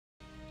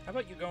How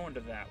about you go into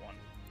that one?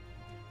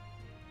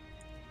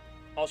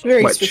 Also,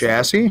 Very What, specific.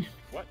 chassis?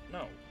 what?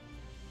 No.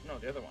 No,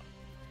 the other one.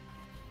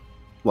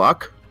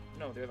 Luck?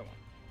 No, the other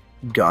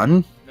one.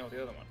 Gun? No,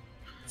 the other one.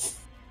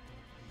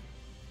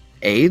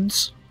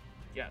 AIDS?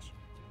 Yes.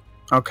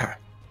 Okay.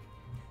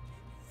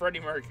 Freddie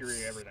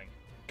Mercury, everything.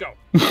 Go.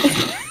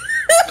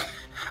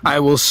 I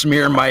will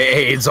smear my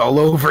AIDS all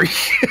over you.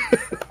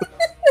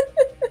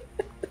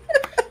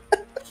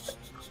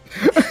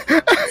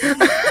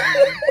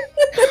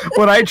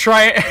 When I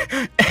try...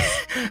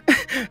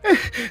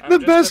 the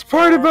best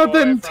part about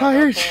that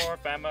entire...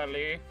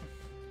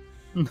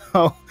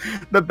 No,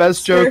 the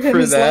best Spare joke him for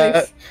his that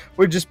life.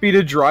 would just be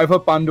to drive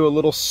up onto a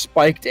little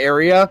spiked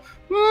area.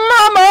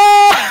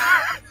 Mama!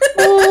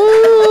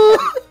 Ooh!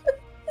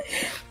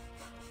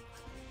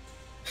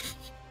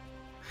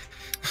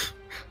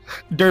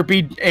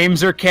 Derpy aims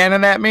her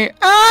cannon at me.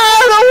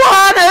 I don't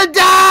want to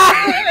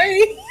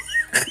die!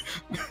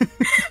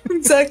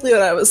 Exactly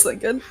what I was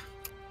thinking.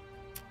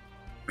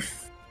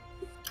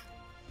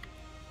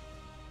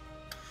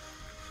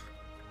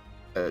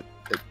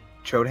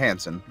 Chode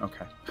Hansen.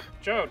 Okay.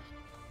 Jode.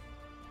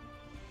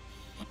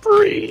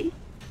 Free.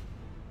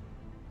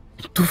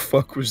 What the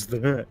fuck was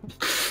that?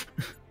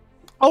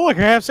 Oh look,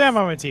 I have Sam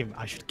on my team.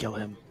 I should kill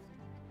him.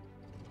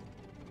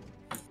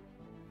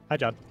 Hi,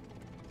 John.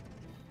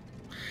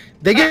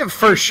 They get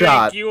first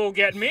shot. You'll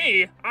get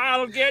me.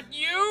 I'll get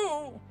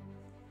you.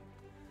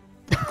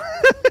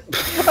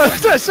 I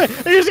was gonna say,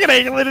 you're just gonna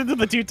angle it into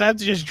the 2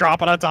 times and just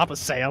drop it on top of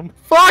Sam.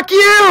 Fuck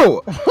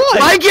you!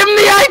 Why give him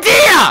the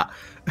idea?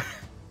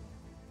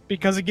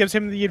 Because it gives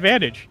him the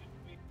advantage.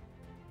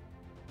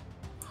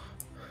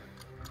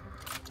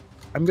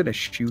 I'm gonna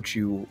shoot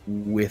you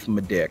with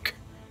my dick.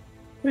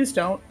 Please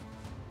don't.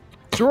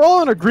 So we're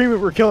all in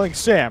agreement we're killing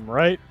Sam,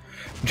 right?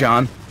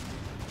 John.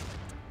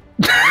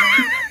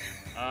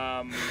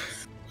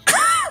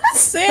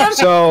 Sam!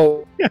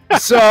 So,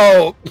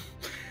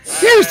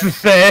 here's the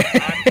thing.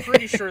 I'm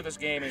pretty sure this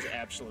game is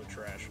absolute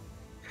trash.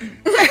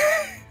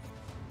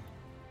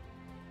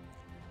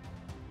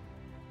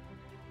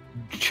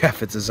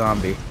 Jeff, it's a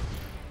zombie.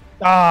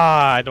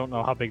 Ah, I don't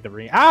know how big the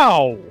ring.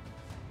 Ow!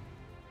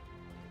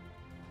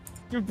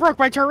 You broke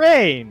my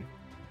terrain!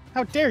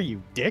 How dare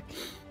you, dick?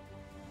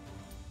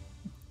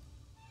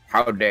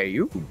 How dare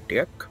you,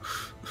 dick?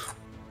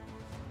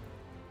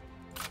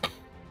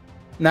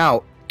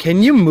 Now,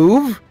 can you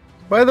move,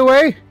 by the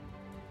way?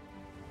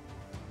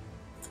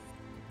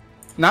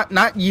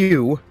 Not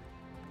you.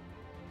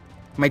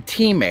 My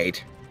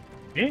teammate.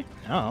 Eh?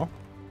 No.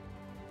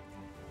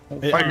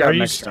 We'll find Are out you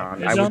next st-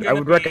 round. This I is would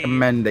gonna be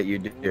recommend that you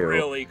do.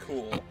 Really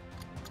cool,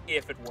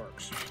 if it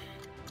works.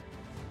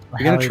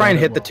 You're gonna try and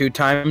hit the 2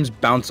 times,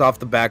 bounce off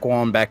the back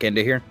wall and back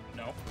into here?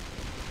 No.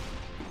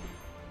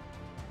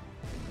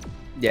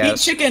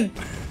 Yes. Eat chicken!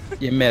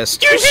 You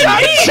missed. You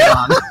should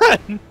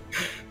eat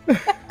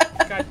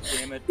God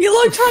damn it. You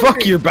looked hungry!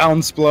 Fuck your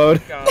bounce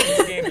explode. God,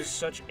 this game is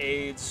such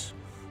AIDS.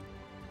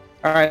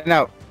 Alright,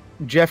 now,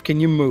 Jeff, can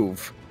you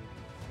move?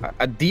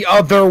 The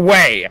other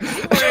way!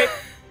 Wait.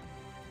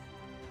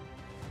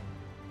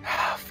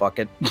 Fuck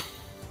it.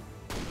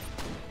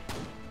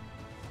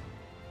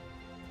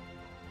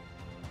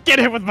 Get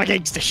hit with my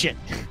gangsta shit!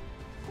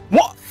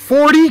 What?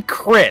 40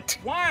 crit!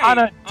 Why On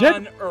a dead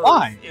on earth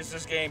fly. is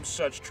this game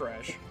such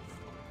trash?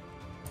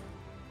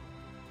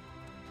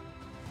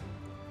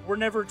 We're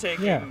never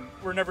taking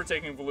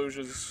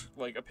Volusia's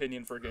like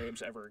opinion for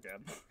games ever again.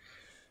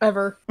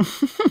 Ever.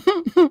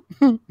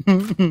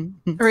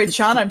 Alright,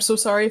 Sean, I'm so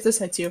sorry if this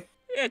hits you.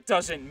 It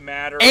doesn't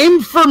matter.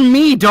 Aim for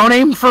me, don't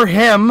aim for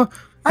him!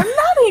 I'm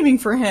not aiming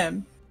for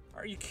him!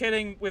 Are you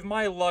kidding? With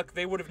my luck,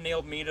 they would have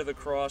nailed me to the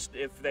cross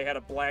if they had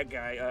a black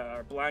guy,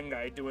 or blind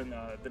guy doing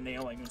the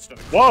nailing instead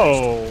of Christ.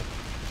 Whoa!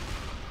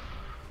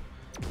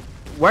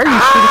 Why are you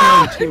shooting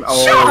your own team?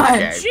 Oh, John!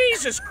 okay.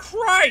 Jesus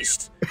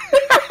Christ! You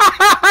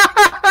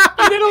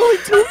did only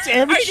 2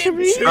 damage I to did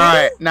me? too.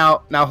 Alright,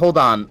 now hold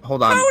on. How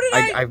did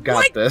I've got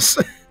what? this.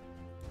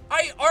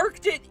 I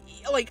arced it,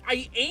 like,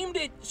 I aimed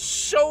it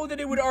so that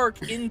it would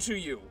arc into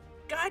you.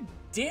 God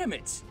damn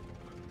it.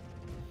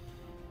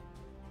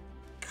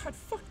 God,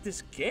 fuck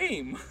this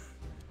game.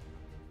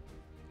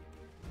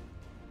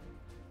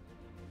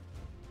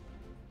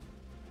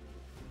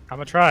 I'm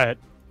gonna try it.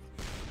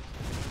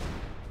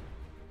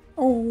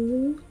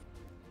 Oh.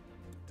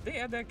 Did they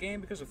add that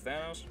game because of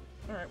Thanos?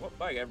 Alright, well,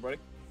 bye, everybody.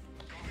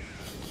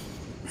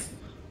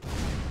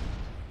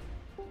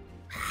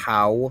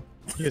 How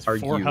He has are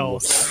 4 you?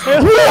 health.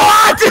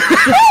 What?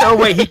 Oh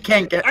wait, he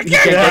can't get. I He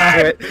can't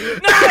can't get to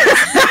it.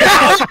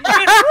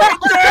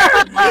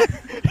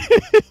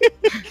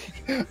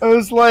 I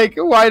was like,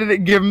 why did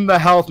it give him the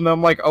health? And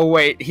I'm like, oh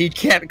wait, he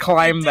can't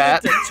climb Did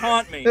that. it to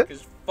taunt me,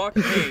 because fuck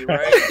me,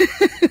 right?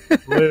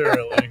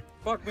 Literally.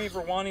 Fuck me for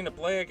wanting to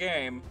play a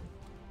game.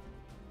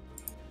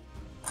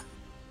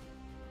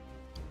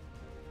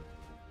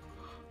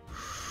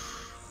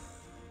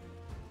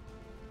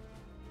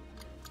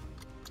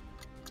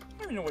 I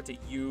don't even know what to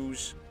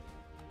use.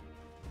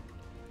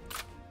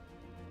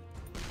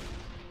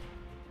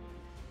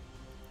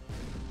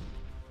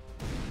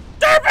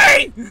 Derpy!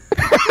 Die!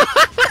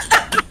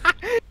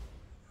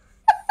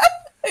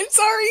 I'm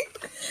sorry.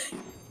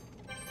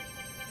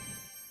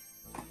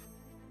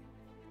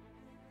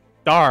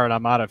 Darn,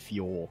 I'm out of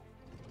fuel.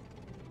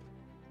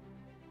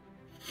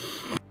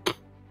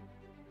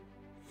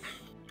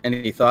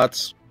 Any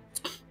thoughts?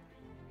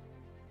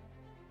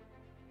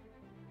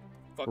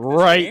 Fuck this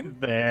Right game.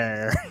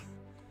 there.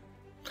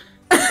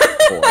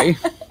 Boy.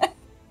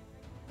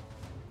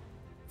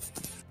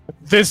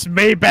 This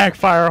may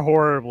backfire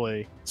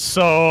horribly.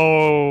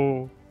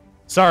 So...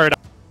 Sorry.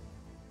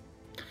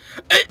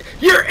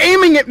 You're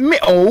aiming at me!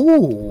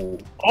 Oh!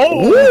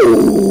 Oh!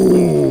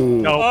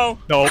 Ooh! Nope.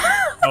 Nope.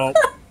 Nope.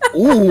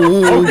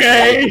 Ooh!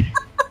 Okay!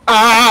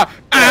 Ah!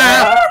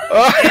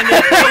 And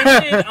it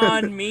Ah! ended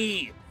on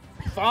me.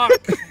 Fuck.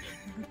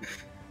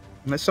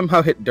 I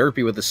somehow hit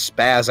Derpy with a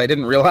spaz. I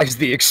didn't realize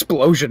the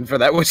explosion for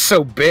that was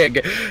so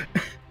big.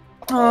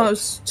 Oh,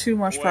 it's too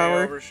much Way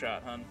power.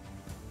 overshot, hun.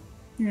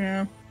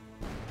 Yeah.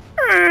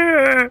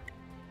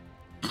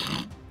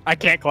 I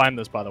can't climb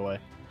this, by the way.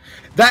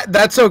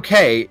 That's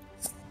okay.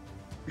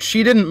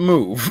 She didn't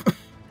move.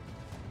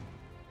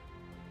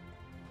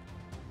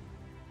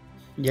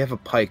 You have a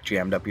pike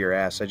jammed up your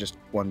ass. I just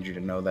wanted you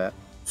to know that.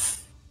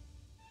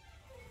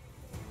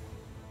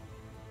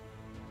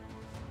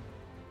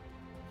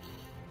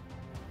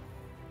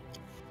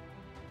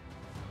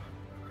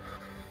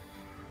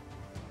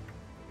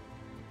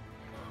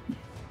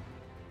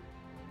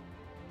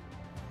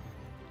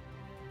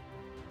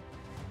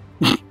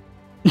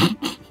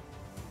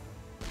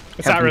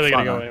 It's not Having really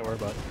fun, gonna go huh?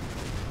 anywhere,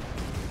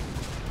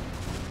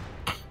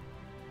 but...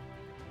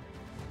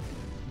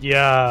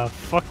 Yeah,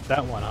 fuck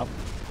that one up.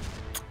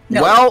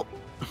 No. Well,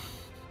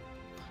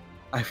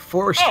 I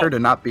forced Oh. her to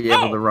not be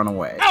able Oh. to run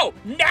away. Oh,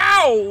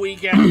 now we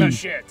get the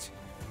shit.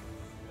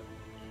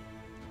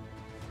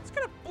 It's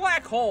got a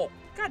black hole.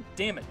 God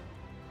damn it.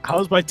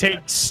 How's my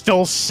tank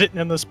still sitting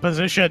in this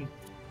position?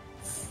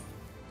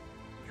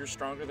 You're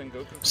stronger than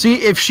Goku. See,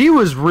 if she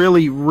was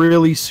really,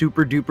 really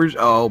super duper...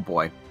 Oh,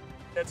 boy.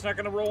 That's not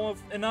gonna roll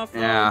enough.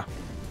 Yeah.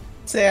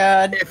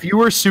 Sad. If you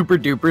were super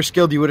duper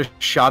skilled, you would have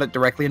shot it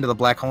directly into the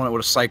black hole and it would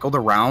have cycled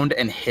around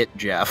and hit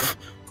Jeff.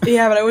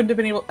 Yeah, but I wouldn't have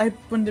been able. I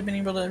wouldn't have been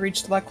able to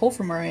reach the black hole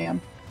from where I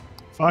am.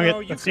 Fuck No,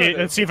 it. you Let's see, could've.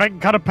 let's see if I can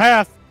cut a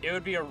path. It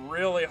would be a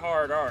really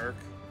hard arc,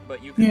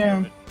 but you can Yeah.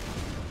 do it.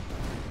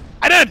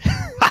 I did!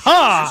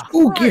 Haha!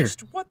 Ooh, gear.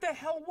 Christ, what the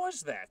hell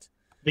was that?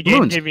 The game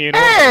Balloons. gave me an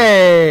order.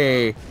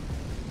 Hey!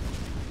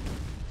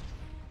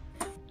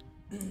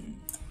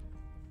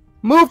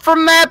 Move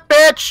from that,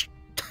 bitch!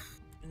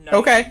 No,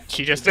 Okay.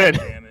 She just did.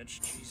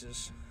 Damage,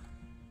 Jesus.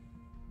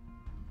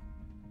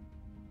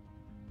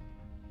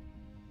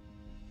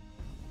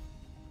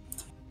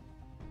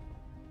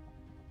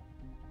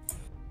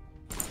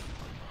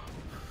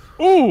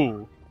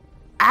 Ooh!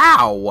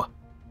 Ow!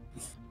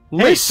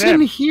 Listen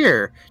Sam.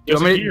 here. Do you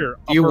There's want a me to, gear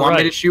do you upper want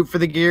me to right. shoot for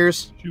the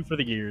gears? Shoot for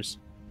the gears.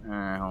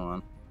 Alright, hold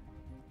on.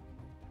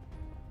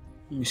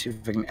 Let me see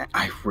if I can...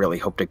 I really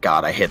hope to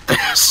God I hit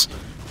this.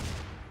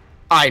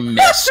 I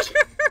missed.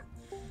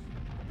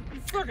 You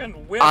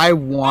fucking whip. I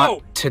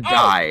want to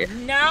die.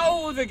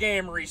 Now the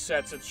game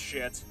resets its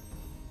shit.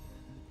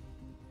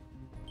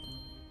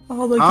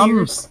 All the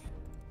gears.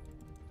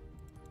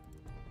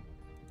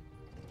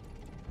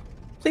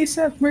 Please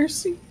have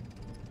mercy.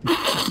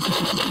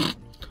 Guys,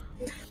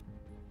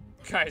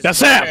 That's it's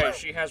Sam. okay,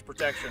 she has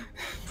protection.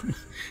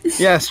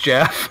 Yes,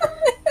 Jeff.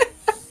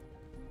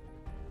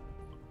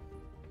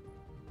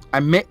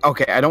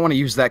 Okay, I don't want to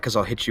use that because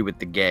I'll hit you with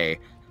the gay.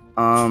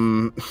 I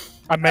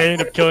may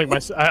end up killing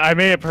myself. I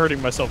may end up hurting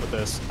myself with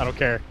this. I don't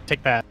care.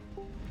 Take that.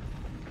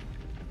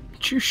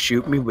 Did you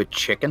shoot me with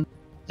chicken?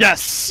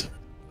 Yes!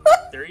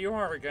 There you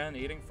are again,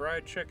 eating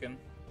fried chicken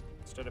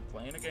instead of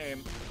playing a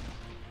game.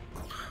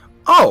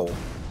 Oh!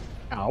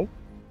 Ow.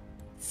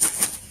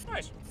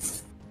 Nice.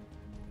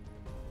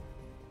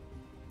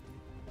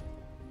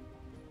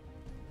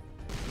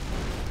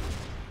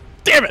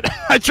 Damn it!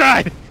 I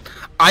tried!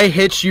 I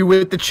hit you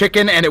with the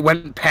chicken and it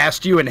went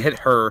past you and hit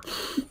her.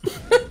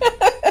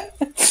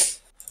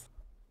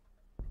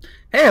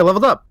 Hey, I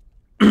leveled up.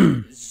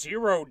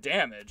 0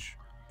 damage.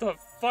 The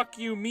fuck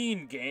you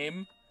mean,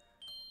 game?